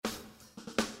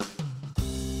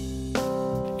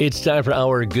It's time for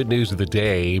our Good News of the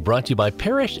Day, brought to you by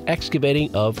Parrish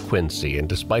Excavating of Quincy. And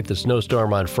despite the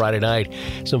snowstorm on Friday night,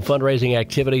 some fundraising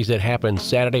activities that happened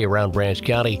Saturday around Branch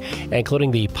County,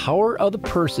 including the Power of the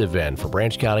Purse event for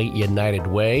Branch County United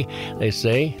Way. They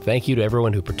say thank you to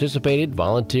everyone who participated,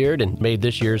 volunteered, and made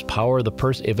this year's Power of the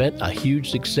Purse event a huge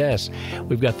success.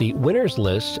 We've got the winners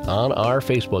list on our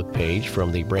Facebook page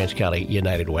from the Branch County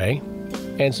United Way.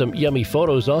 And some yummy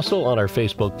photos also on our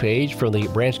Facebook page from the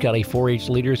Branch County 4-H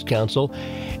Leaders Council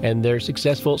and their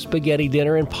successful spaghetti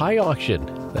dinner and pie auction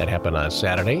that happened on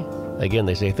Saturday. Again,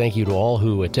 they say thank you to all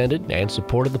who attended and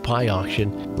supported the pie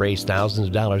auction, raised thousands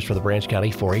of dollars for the Branch County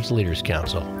 4-H Leaders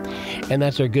Council. And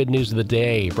that's our Good News of the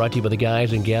Day, brought to you by the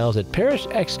guys and gals at Parrish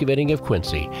Excavating of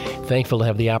Quincy. Thankful to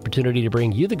have the opportunity to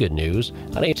bring you the good news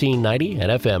on 1890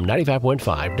 and FM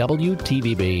 95.5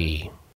 WTVB.